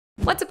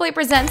whatoplay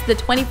presents the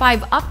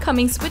 25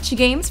 upcoming Switch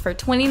games for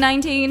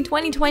 2019,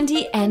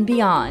 2020, and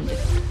beyond.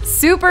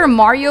 Super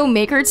Mario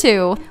Maker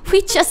 2.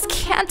 We just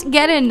can't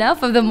get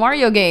enough of the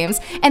Mario games,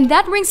 and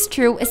that rings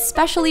true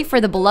especially for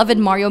the beloved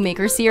Mario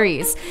Maker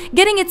series.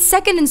 Getting its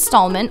second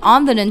installment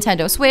on the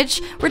Nintendo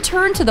Switch,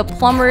 return to the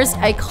plumber's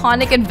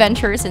iconic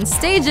adventures and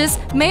stages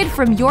made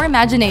from your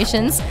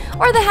imaginations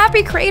or the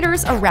happy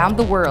creators around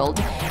the world.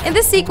 In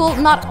this sequel,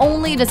 not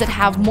only does it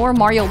have more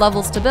Mario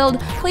levels to build,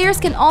 players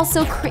can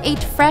also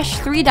create fresh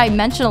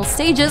three-dimensional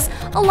stages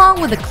along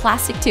with the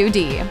classic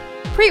 2D.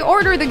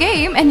 Pre-order the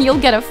game and you'll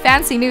get a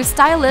fancy new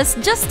stylus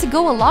just to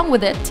go along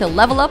with it to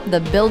level up the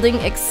building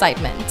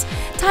excitement.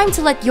 Time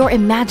to let your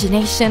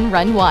imagination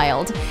run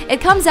wild.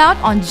 It comes out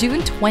on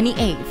June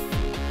 28th.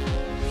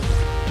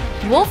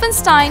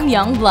 Wolfenstein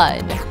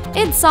Youngblood.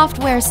 id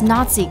Software's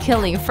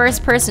Nazi-killing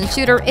first-person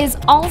shooter is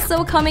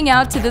also coming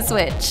out to the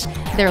Switch.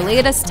 Their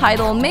latest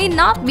title may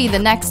not be the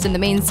next in the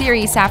main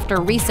series after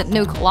recent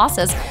New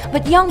Colossus,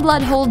 but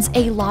Youngblood holds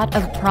a lot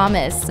of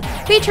promise.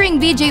 Featuring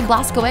BJ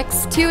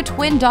Blazkowicz's two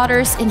twin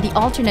daughters in the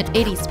alternate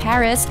 80s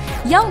Paris,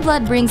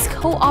 Youngblood brings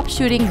co-op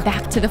shooting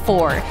back to the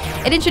fore.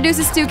 It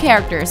introduces two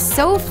characters,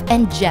 Soph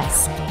and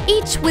Jess,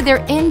 each with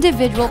their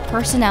individual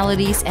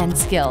personalities and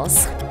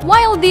skills.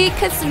 While the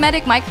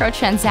cosmetic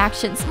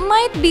microtransactions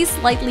might be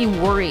slightly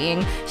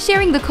worrying,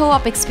 sharing the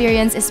co-op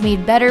experience is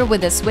made better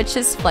with the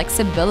Switch's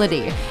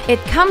flexibility.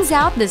 It comes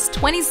out this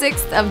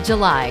 26th of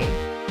July.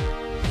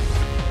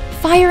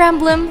 Fire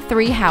Emblem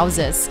Three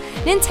Houses.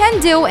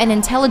 Nintendo and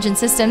Intelligent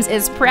Systems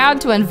is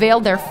proud to unveil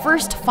their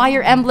first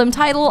Fire Emblem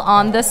title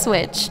on the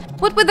Switch.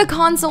 What with the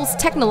console's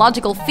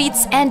technological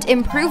feats and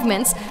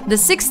improvements, the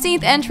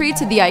 16th entry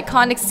to the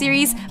iconic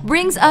series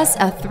brings us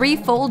a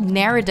threefold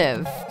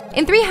narrative.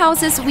 In Three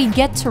Houses, we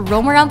get to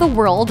roam around the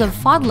world of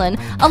Fodlan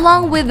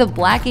along with the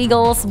Black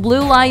Eagles,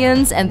 Blue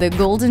Lions, and the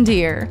Golden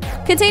Deer.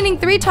 Containing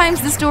 3 times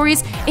the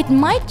stories, it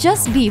might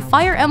just be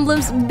Fire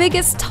Emblem's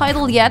biggest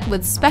title yet,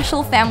 with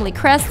special family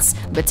crests,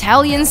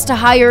 battalions to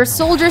hire,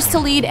 soldiers to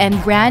lead,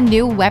 and brand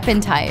new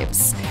weapon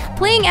types.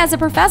 Playing as a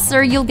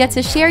professor, you'll get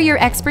to share your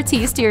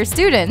expertise to your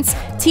students,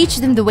 teach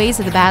them the ways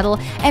of the battle,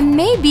 and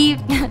maybe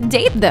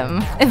date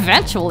them,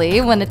 eventually,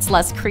 when it's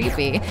less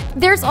creepy.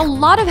 There's a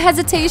lot of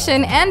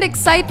hesitation and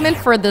excitement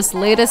for this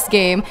latest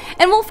game,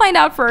 and we'll find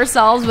out for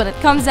ourselves when it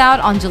comes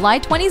out on July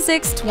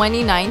 26,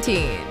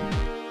 2019.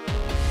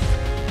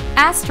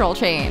 Astral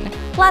Chain.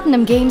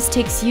 Platinum Games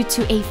takes you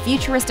to a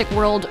futuristic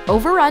world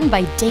overrun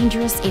by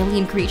dangerous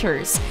alien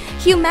creatures.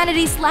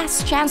 Humanity's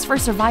last chance for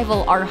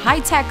survival are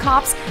high-tech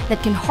cops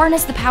that can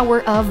harness the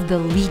power of the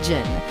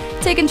Legion.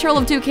 Take control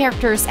of 2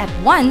 characters at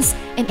once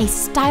in a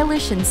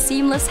stylish and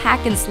seamless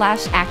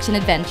hack-and-slash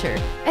action-adventure.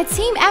 A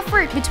team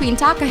effort between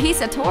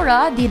Takahisa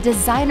Tora, the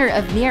designer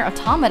of Nier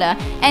Automata,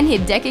 and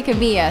Hideki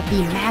Kamiya,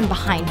 the man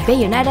behind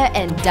Bayonetta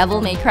and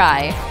Devil May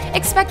Cry.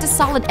 Expect a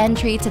solid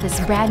entry to this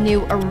brand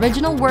new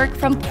original work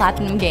from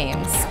Platinum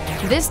Games.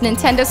 This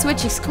Nintendo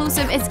Switch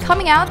exclusive is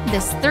coming out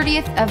this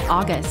 30th of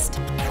August.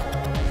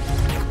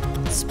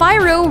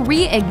 Spyro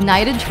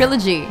Reignited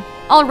Trilogy.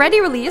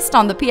 Already released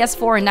on the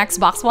PS4 and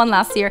Xbox One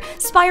last year,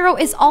 Spyro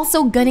is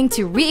also gunning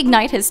to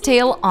reignite his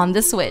tale on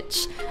the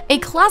Switch. A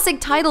classic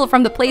title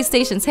from the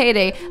PlayStation's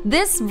heyday,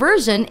 this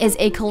version is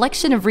a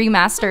collection of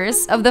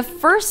remasters of the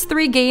first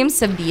 3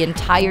 games of the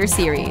entire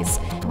series.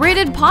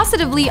 Rated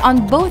positively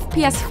on both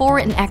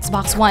PS4 and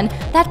Xbox One,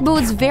 that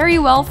bodes very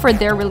well for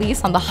their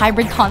release on the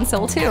hybrid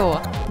console too.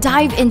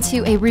 Dive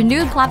into a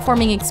renewed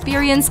platforming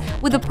experience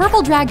with the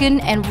Purple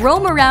Dragon and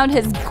roam around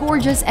his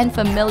gorgeous and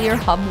familiar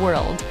hub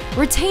world.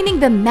 Retaining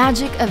the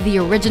magic of the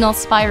original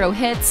Spyro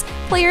hits,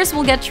 players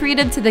will get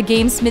treated to the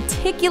game's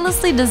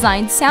meticulously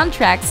designed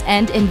soundtracks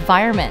and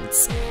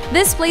environments.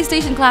 This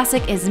PlayStation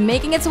classic is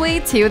making its way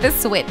to the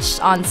Switch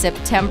on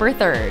September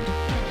 3rd.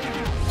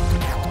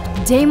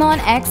 Daemon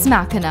X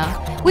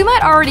Machina. We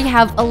might already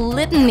have a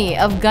litany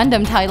of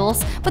Gundam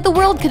titles, but the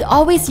world could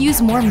always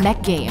use more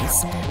mech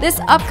games. This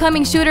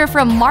upcoming shooter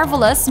from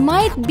Marvelous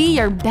might be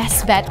your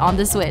best bet on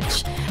the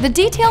Switch. The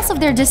details of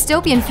their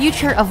dystopian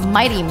future of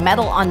mighty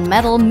metal on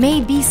metal may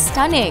be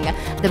stunning.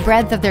 The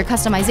breadth of their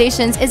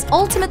customizations is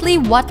ultimately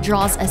what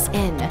draws us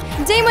in.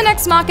 Daemon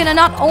X Machina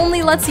not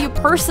only lets you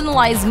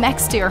personalize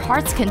mechs to your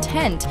heart's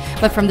content,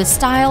 but from the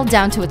style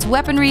down to its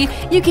weaponry,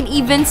 you can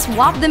even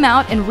swap them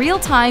out in real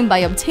time by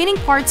obtaining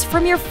parts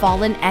from your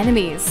fallen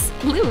enemies.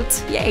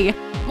 Loot, yay!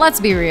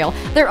 Let's be real,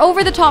 their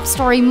over-the-top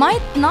story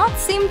might not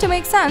seem to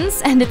make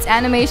sense, and its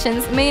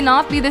animations may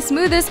not be the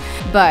smoothest,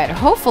 but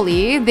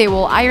hopefully they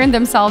will iron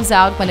themselves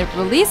out when it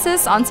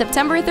releases on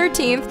September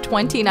 13th,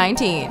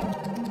 2019.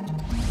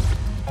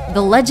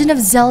 The Legend of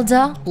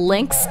Zelda: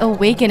 Link's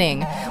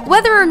Awakening.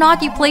 Whether or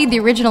not you played the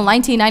original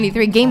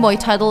 1993 Game Boy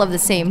title of the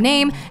same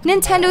name,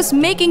 Nintendo's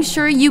making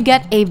sure you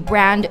get a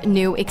brand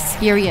new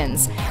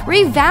experience.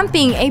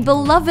 Revamping a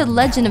beloved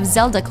Legend of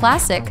Zelda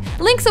classic,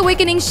 Link's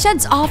Awakening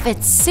sheds off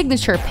its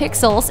signature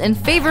pixels in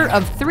favor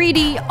of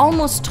 3D,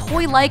 almost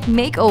toy-like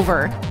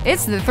makeover.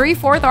 It's the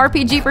 3/4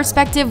 RPG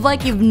perspective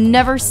like you've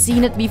never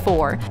seen it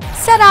before.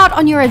 Set out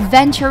on your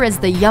adventure as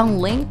the young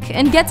Link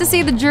and get to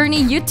see the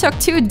journey you took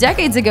 2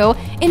 decades ago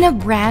in a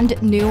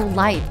brand new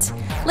light.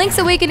 Link's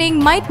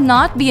Awakening might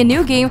not be a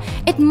new game,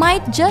 it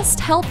might just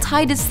help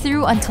tide us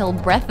through until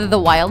Breath of the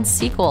Wild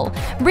sequel.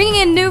 Bringing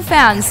in new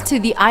fans to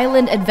the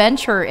island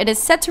adventure, it is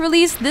set to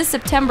release this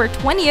September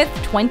 20th,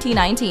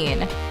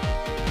 2019.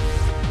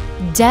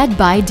 Dead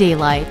by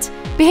Daylight.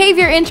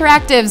 Behavior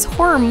Interactive's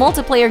horror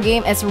multiplayer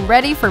game is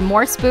ready for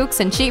more spooks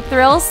and cheap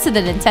thrills to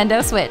the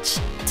Nintendo Switch.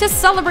 To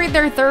celebrate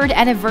their 3rd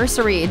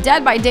anniversary,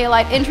 Dead by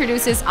Daylight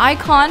introduces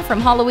Icon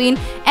from Halloween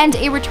and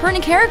a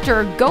returning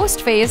character,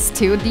 Ghostface,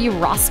 to the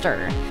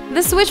roster.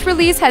 The Switch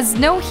release has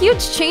no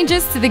huge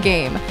changes to the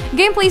game.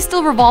 Gameplay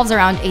still revolves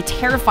around a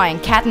terrifying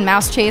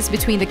cat-and-mouse chase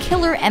between the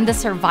killer and the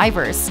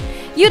survivors.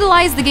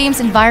 Utilize the game's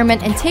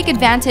environment and take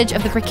advantage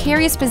of the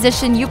precarious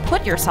position you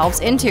put yourselves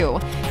into.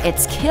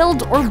 It's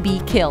killed or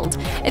be killed.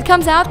 It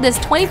comes out this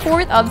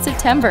 24th of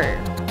September.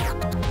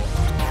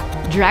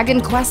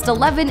 Dragon Quest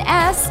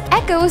XI-S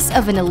Echoes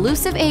of an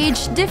Elusive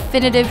Age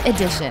Definitive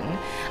Edition.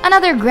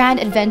 Another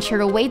grand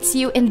adventure awaits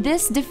you in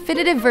this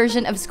definitive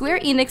version of Square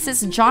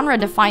Enix's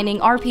genre-defining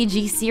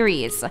RPG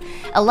series.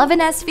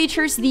 11S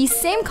features the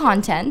same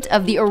content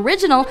of the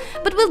original,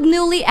 but with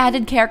newly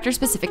added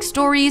character-specific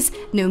stories,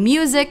 new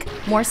music,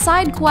 more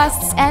side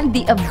quests, and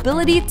the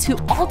ability to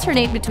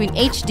alternate between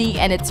HD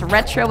and its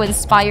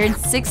retro-inspired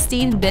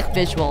 16-bit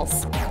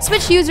visuals.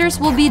 Switch users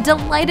will be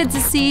delighted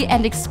to see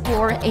and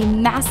explore a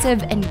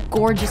massive and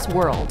gorgeous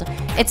world.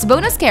 Its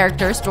bonus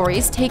character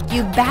stories take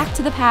you back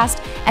to the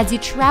past as you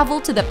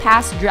travel to the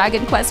past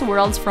Dragon Quest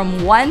worlds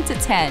from 1 to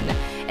 10.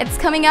 It's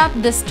coming out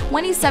this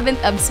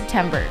 27th of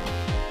September.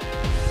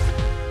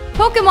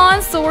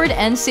 Pokemon Sword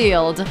and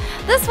Shield.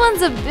 This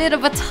one's a bit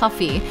of a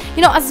toughie.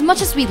 You know, as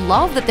much as we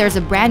love that there's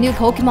a brand new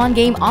Pokemon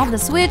game on the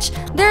Switch,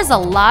 there's a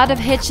lot of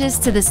hitches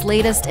to this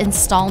latest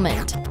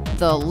installment.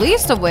 The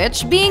least of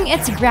which being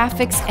its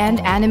graphics and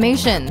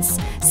animations.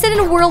 Set in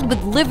a world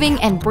with living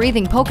and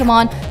breathing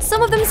Pokemon,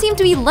 some of them seem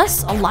to be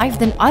less alive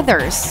than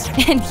others.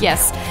 And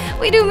yes,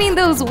 we do mean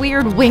those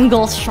weird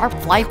Wingull sharp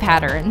flight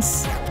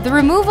patterns. The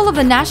removal of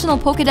the National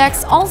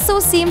Pokédex also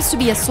seems to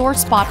be a sore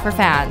spot for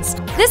fans.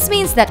 This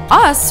means that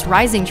us,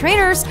 rising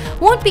trainers,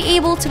 won't be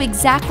able to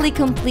exactly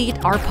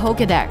complete our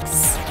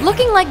Pokédex.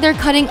 Looking like they're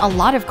cutting a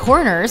lot of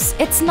corners,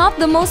 it's not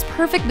the most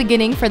perfect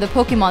beginning for the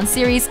Pokemon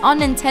series on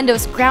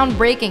Nintendo's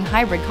groundbreaking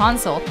hybrid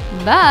console.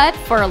 But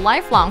for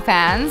lifelong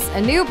fans,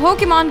 a new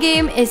Pokemon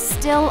game is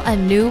still a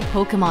new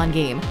Pokemon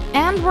game.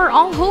 And we're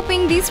all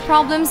hoping these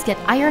problems get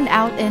ironed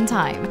out in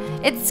time.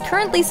 It's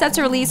currently set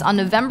to release on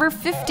November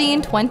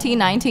 15,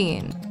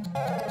 2019.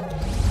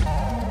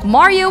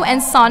 Mario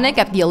and Sonic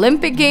at the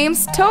Olympic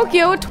Games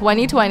Tokyo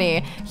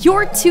 2020.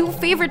 Your 2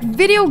 favorite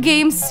video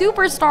game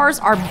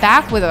superstars are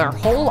back with their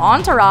whole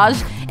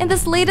entourage in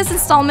this latest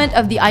installment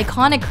of the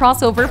iconic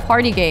crossover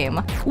party game.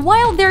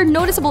 While their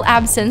noticeable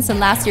absence in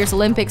last year's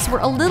Olympics were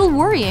a little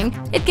worrying,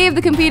 it gave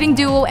the competing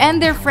duo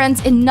and their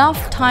friends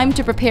enough time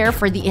to prepare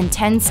for the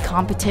intense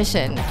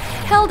competition.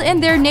 Held in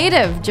their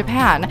native,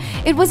 Japan,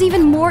 it was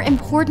even more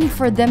important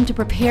for them to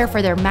prepare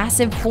for their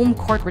massive home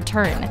court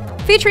return.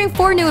 Featuring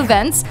 4 new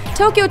events,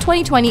 Tokyo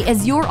 2020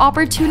 is your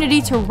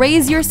opportunity to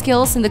raise your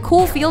skills in the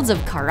cool fields of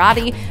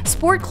karate,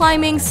 sport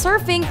climbing,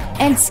 surfing,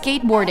 and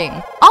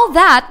skateboarding. All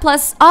that,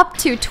 plus up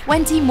to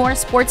 20 more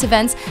sports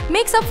events,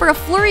 makes up for a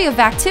flurry of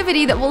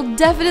activity that will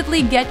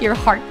definitely get your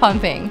heart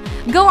pumping.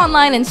 Go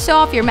online and show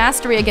off your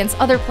mastery against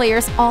other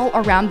players all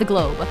around the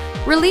globe.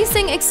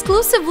 Releasing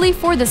exclusively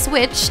for the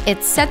Switch,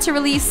 it's set to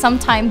release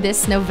sometime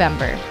this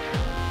November.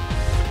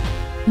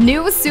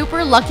 New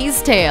Super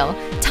Lucky's Tale.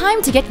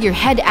 Time to get your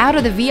head out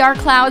of the VR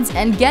clouds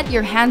and get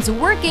your hands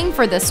working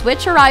for the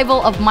Switch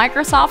arrival of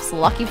Microsoft's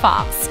Lucky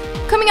Fox.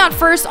 Coming out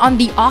first on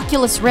the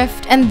Oculus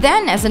Rift and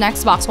then as an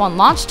Xbox One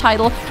launch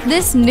title,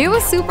 this new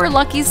Super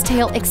Lucky's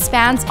Tale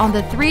expands on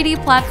the 3D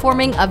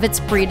platforming of its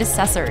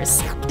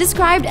predecessors.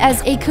 Described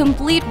as a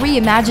complete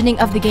reimagining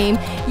of the game,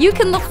 you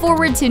can look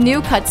forward to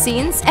new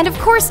cutscenes and of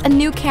course a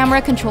new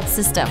camera control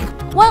system.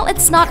 While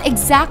it's not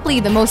exactly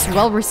the most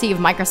well-received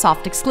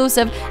Microsoft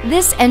exclusive,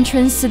 this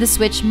entrance to the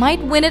Switch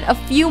might win it a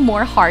few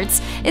more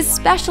hearts,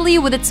 especially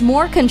with its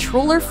more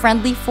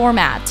controller-friendly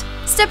format.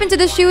 Step into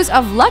the shoes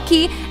of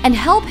Lucky and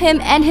help him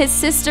and his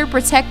sister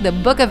protect the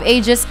Book of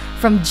Ages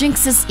from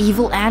Jinx's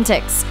evil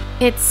antics.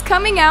 It's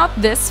coming out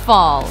this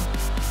fall.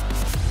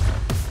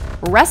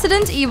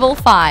 Resident Evil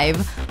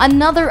 5.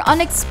 Another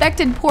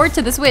unexpected port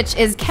to the Switch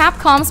is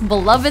Capcom's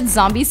beloved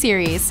zombie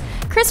series.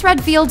 Chris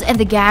Redfield and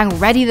the gang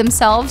ready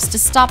themselves to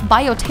stop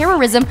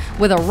bioterrorism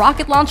with a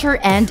rocket launcher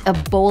and a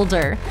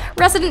boulder.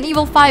 Resident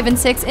Evil 5 and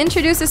 6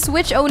 introduces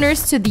Switch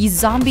owners to the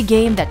zombie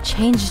game that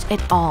changed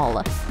it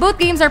all. Both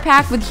games are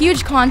packed with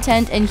huge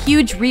content and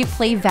huge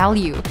replay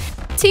value.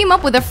 Team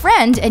up with a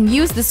friend and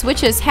use the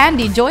Switch's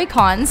handy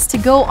Joy-Cons to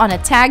go on a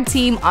tag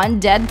team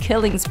undead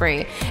killing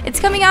spree.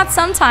 It's coming out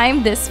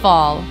sometime this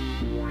fall.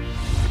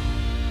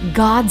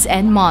 Gods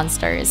and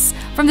Monsters.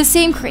 From the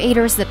same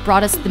creators that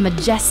brought us the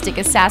majestic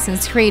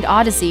Assassin's Creed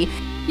Odyssey,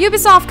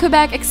 Ubisoft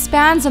Quebec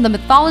expands on the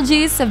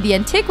mythologies of the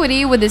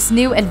antiquity with this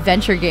new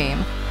adventure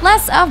game.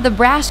 Less of the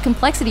brash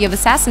complexity of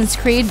Assassin's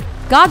Creed,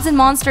 Gods and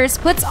Monsters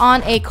puts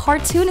on a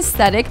cartoon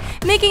aesthetic,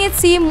 making it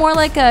seem more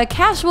like a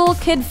casual,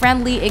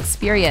 kid-friendly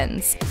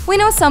experience. We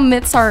know some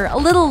myths are a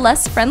little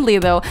less friendly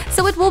though,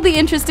 so it will be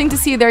interesting to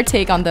see their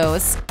take on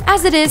those.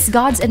 As it is,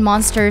 Gods and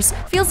Monsters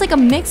feels like a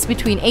mix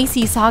between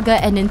AC Saga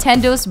and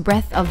Nintendo's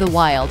Breath of the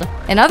Wild.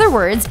 In other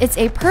words, it's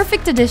a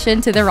perfect addition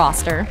to the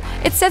roster.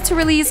 It's set to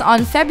release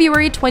on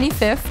February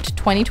 25th,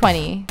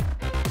 2020.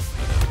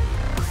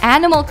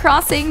 Animal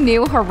Crossing: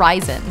 New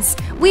Horizons.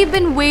 We've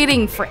been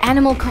waiting for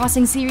Animal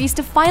Crossing series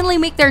to finally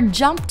make their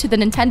jump to the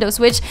Nintendo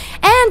Switch,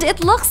 and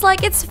it looks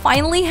like it's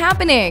finally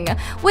happening.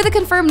 With a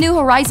confirmed New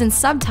Horizons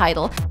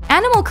subtitle,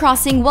 Animal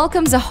Crossing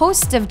welcomes a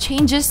host of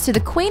changes to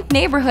the quaint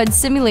neighborhood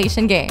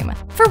simulation game.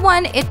 For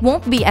one, it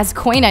won't be as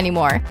quaint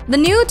anymore. The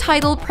new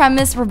title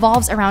premise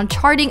revolves around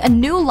charting a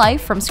new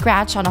life from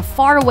scratch on a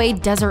faraway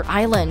desert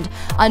island,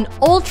 an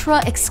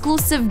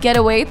ultra-exclusive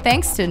getaway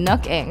thanks to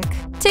Nook Inc.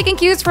 Taking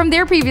cues from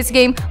their previous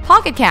game,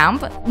 Pocket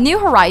Camp, New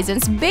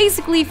Horizons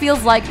basically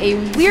feels like a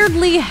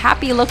weirdly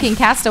happy-looking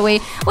castaway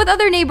with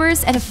other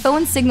neighbors and a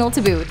phone signal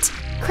to boot.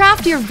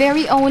 Craft your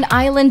very own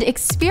island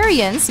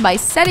experience by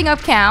setting up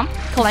camp,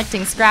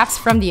 collecting scraps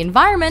from the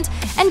environment,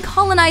 and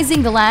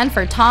colonizing the land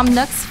for Tom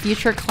Nook's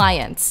future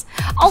clients.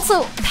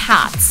 Also,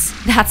 pats.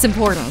 That's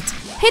important.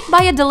 Hit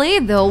by a delay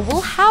though,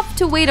 we'll have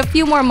to wait a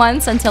few more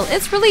months until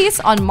its release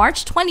on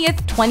March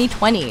 20th,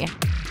 2020.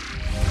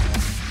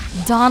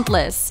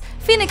 Dauntless.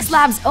 Phoenix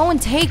Lab's own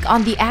take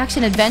on the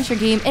action-adventure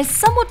game is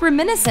somewhat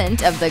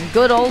reminiscent of the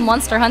good old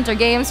Monster Hunter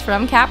games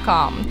from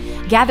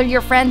Capcom. Gather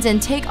your friends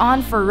and take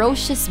on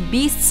ferocious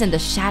beasts in the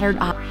Shattered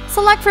Isle.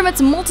 Select from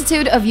its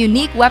multitude of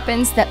unique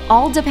weapons that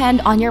all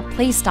depend on your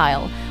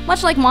playstyle.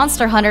 Much like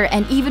Monster Hunter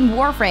and even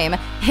Warframe,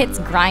 it's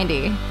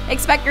grindy.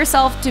 Expect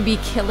yourself to be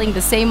killing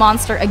the same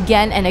monster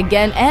again and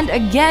again and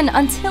again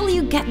until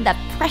you get that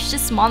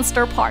precious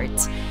monster part.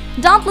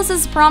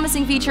 Dauntless's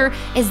promising feature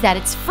is that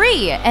it's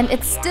free, and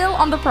it's still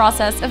on the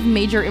process of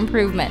major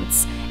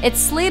improvements. It's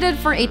slated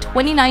for a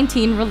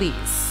 2019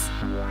 release.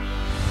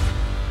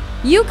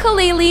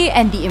 Yooka-Laylee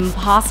and the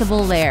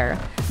Impossible Lair.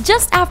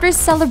 Just after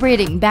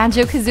celebrating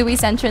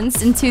Banjo-Kazooie's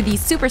entrance into the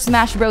Super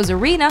Smash Bros.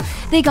 Arena,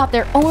 they got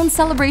their own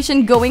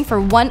celebration going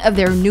for one of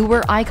their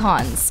newer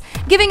icons,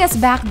 giving us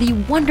back the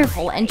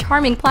wonderful and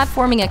charming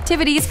platforming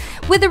activities.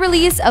 With the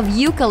release of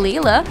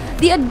Yooka-Laylee,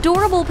 the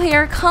adorable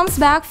pair comes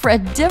back for a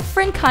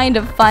different kind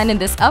of fun in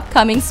this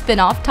upcoming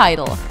spin-off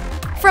title.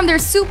 From their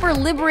super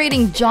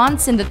liberating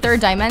jaunts in the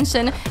third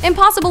dimension,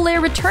 Impossible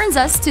Lair returns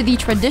us to the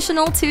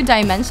traditional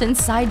two-dimension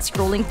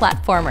side-scrolling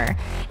platformer.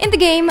 In the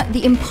game,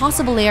 the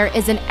Impossible Lair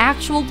is an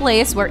actual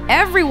place where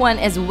everyone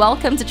is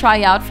welcome to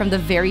try out from the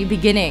very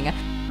beginning.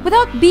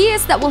 Without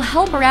BS that will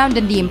help around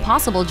in the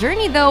impossible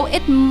journey though,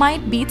 it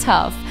might be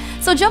tough.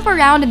 So jump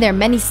around in their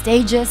many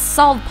stages,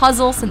 solve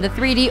puzzles in the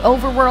 3D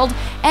overworld,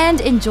 and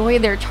enjoy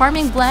their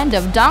charming blend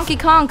of Donkey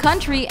Kong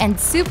Country and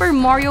Super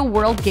Mario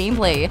World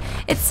gameplay.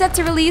 It's set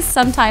to release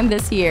sometime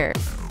this year.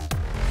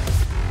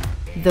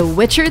 The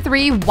Witcher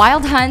 3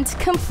 Wild Hunt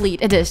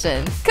Complete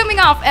Edition. Coming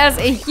off as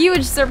a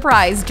huge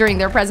surprise during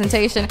their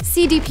presentation,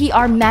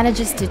 CDPR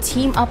manages to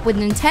team up with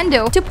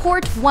Nintendo to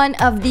port one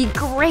of the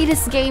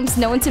greatest games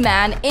known to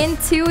man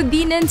into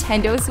the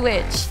Nintendo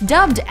Switch.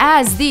 Dubbed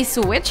as the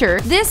Switcher,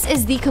 this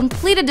is the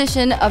complete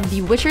edition of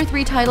the Witcher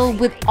 3 title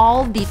with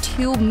all the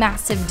 2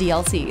 massive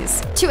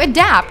DLCs. To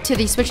adapt to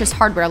the Switch's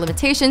hardware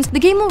limitations, the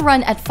game will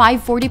run at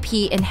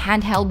 540p in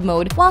handheld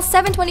mode, while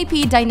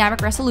 720p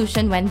dynamic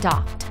resolution when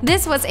docked.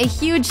 This was a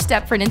huge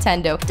step for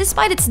Nintendo,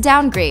 despite its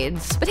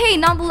downgrades. But hey,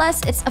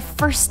 nonetheless, it's a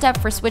first step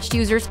for Switch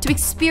users to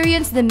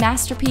experience the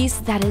masterpiece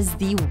that is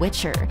The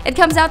Witcher. It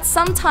comes out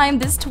sometime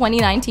this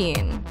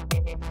 2019.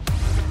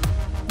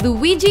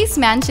 Luigi's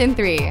Mansion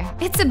 3.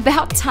 It's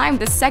about time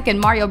the second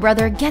Mario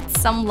brother gets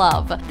some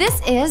love.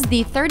 This is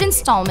the third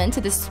installment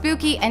to the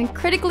spooky and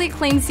critically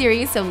acclaimed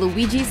series of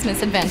Luigi's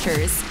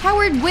Misadventures.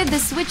 Powered with the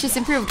Switch's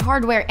improved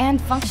hardware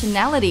and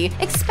functionality,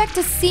 expect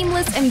a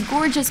seamless and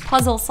gorgeous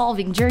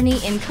puzzle-solving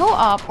journey in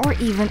co-op or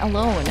even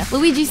alone.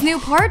 Luigi's new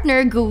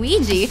partner,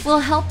 Gooigi, will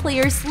help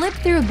players slip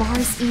through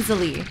bars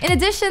easily. In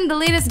addition, the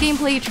latest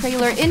gameplay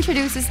trailer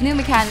introduces new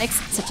mechanics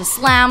such as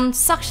slam,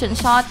 suction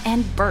shot,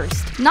 and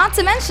burst. Not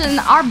to mention,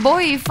 our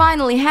boy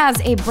finally has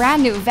a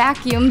brand new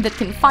vacuum that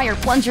can fire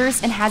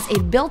plungers and has a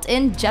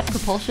built-in jet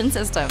propulsion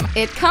system.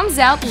 It comes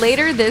out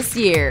later this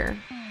year.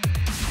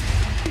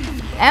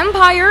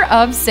 Empire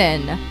of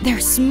Sin.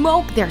 There's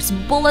smoke, there's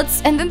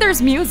bullets, and then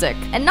there's music,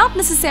 and not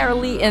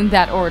necessarily in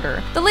that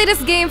order. The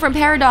latest game from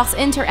Paradox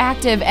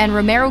Interactive and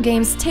Romero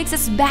Games takes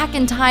us back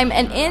in time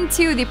and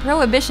into the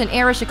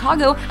Prohibition-era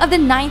Chicago of the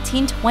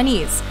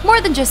 1920s.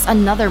 More than just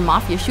another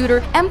mafia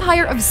shooter,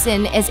 Empire of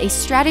Sin is a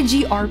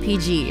strategy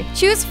RPG.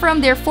 Choose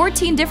from their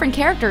 14 different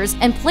characters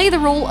and play the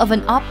role of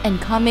an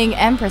up-and-coming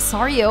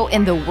impresario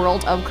in the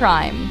world of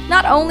crime.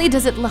 Not only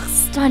does it look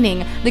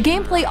stunning, the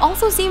gameplay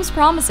also seems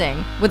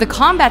promising. With a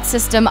combat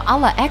system a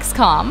la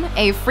XCOM,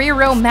 a free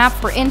roam map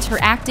for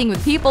interacting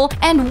with people,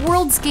 and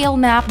world-scale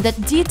map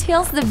that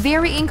details the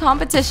varying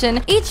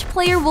competition, each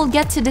player will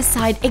get to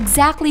decide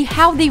exactly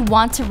how they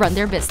want to run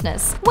their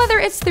business. Whether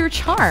it's through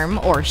charm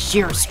or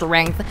sheer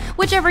strength,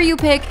 whichever you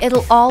pick,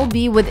 it'll all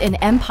be within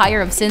Empire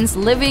of Sin's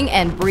living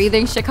and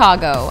breathing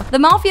Chicago. The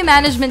mafia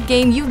management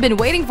game you've been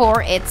waiting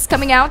for, it's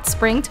coming out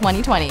spring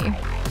 2020.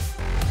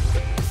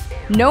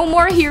 No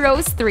More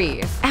Heroes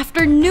 3.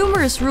 After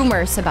numerous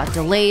rumors about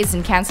delays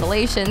and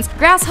cancellations,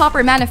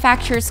 Grasshopper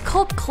Manufacture's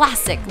cult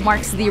classic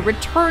marks the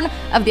return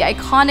of the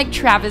iconic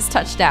Travis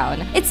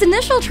touchdown. Its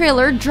initial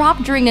trailer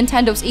dropped during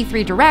Nintendo's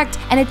E3 Direct,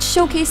 and it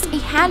showcased a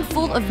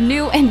handful of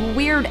new and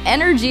weird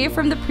energy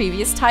from the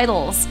previous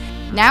titles.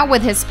 Now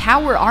with his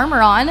power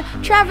armor on,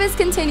 Travis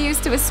continues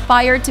to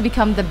aspire to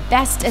become the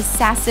best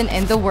assassin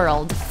in the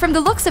world. From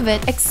the looks of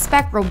it,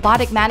 expect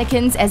robotic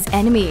mannequins as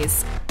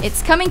enemies.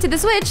 It's coming to the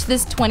Switch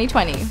this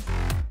 2020.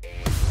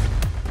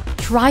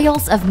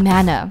 Trials of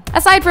Mana.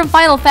 Aside from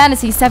Final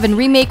Fantasy VII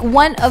Remake,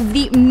 one of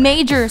the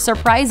major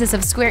surprises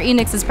of Square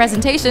Enix's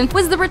presentation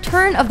was the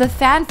return of the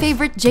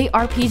fan-favorite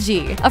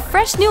JRPG. A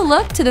fresh new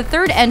look to the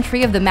third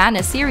entry of the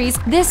Mana series,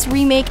 this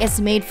remake is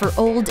made for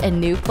old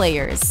and new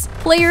players.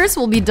 Players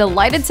will be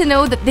delighted to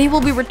know that they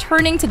will be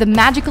returning to the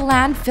magical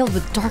land filled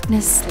with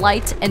darkness,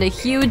 light, and a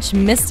huge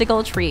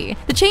mystical tree.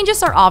 The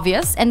changes are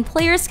obvious, and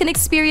players can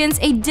experience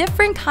a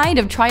different kind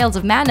of Trials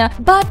of Mana,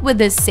 but with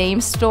the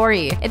same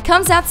story. It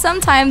comes out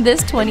sometime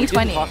this 2020.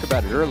 We didn't talk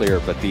about it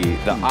earlier, but the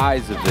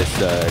eyes of this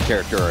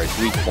character are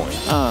his weak point.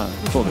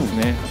 そうです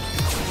ね。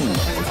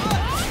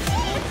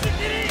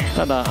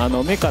ただ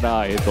目か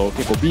ら結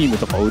構ビーム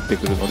とかを打って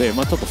くるので、ち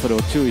ょっとそれ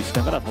を注意し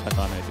ながら戦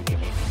わないといけな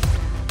い。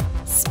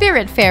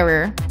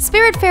Spiritfarer.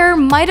 Spiritfarer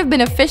might have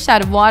been a fish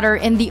out of water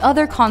in the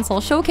other console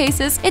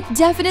showcases, it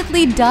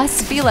definitely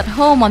does feel at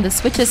home on the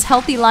Switch's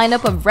healthy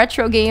lineup of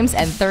retro games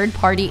and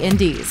third-party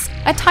indies.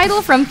 A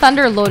title from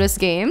Thunder Lotus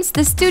Games,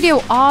 the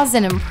studio awes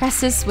and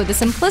impresses with the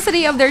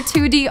simplicity of their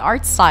 2D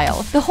art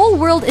style. The whole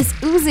world is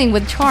oozing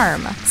with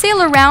charm.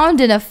 Sail around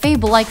in a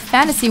fable-like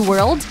fantasy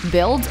world,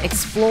 build,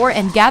 explore,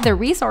 and gather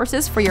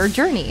resources for your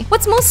journey.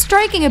 What's most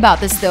striking about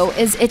this, though,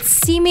 is its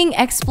seeming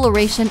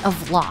exploration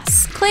of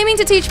loss. Claiming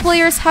to teach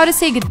players how to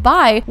say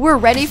goodbye, we're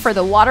ready for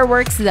the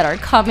waterworks that are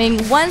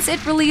coming once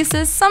it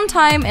releases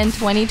sometime in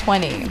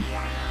 2020.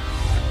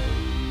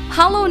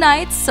 Hollow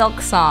Knight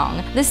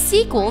Silksong. The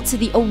sequel to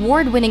the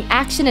award-winning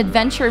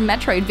action-adventure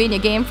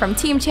Metroidvania game from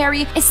Team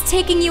Cherry is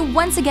taking you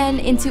once again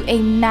into a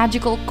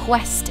magical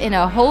quest in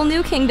a whole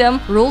new kingdom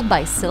ruled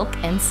by Silk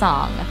and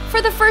Song.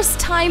 For the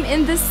first time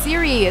in this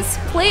series,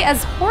 play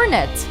as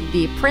Hornet,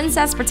 the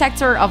princess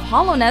protector of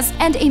Hollowness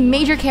and a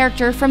major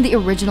character from the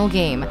original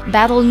game.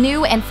 Battle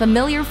new and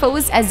familiar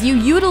foes as you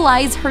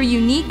utilize her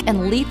unique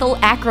and lethal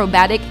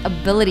acrobatic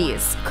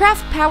abilities.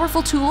 Craft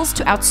powerful tools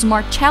to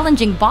outsmart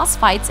challenging boss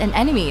fights and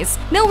enemies.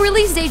 No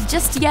release date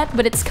just yet,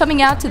 but it's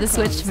coming out to the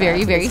Switch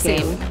very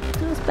soon.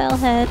 Who's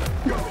Bellhead?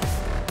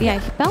 Yeah,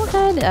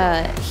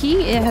 Bellhead,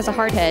 he has a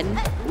hard head,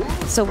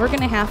 so we're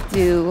gonna have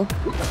to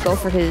go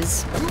for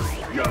his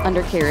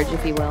undercarriage,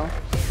 if you will.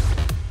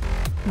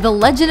 The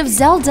Legend of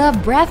Zelda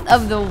Breath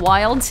of the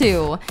Wild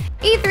 2.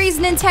 E3's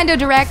Nintendo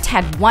Direct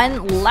had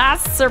one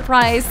last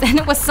surprise, and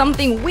it was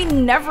something we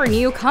never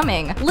knew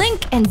coming.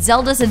 Link and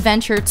Zelda's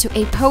adventure to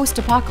a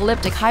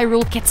post-apocalyptic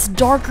Hyrule gets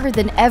darker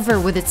than ever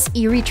with its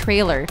eerie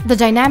trailer. The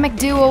dynamic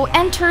duo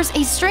enters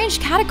a strange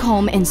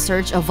catacomb in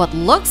search of what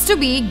looks to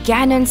be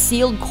Ganon's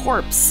sealed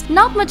corpse.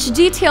 Not much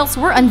details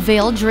were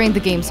unveiled during the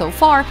game so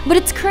far, but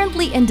it's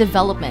currently in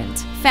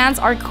development. Fans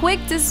are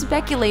quick to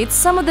speculate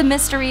some of the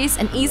mysteries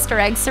and Easter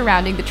eggs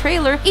surrounding the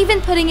trailer,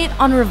 even putting it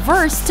on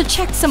reverse to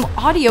check some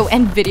audio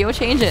and video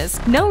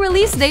changes. No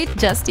release date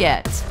just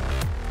yet.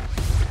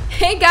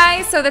 Hey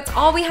guys, so that's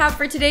all we have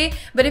for today,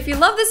 but if you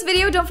love this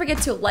video, don't forget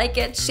to like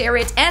it, share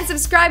it, and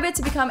subscribe it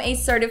to become a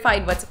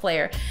certified What's a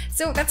Player.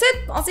 So that's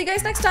it, I'll see you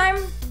guys next time.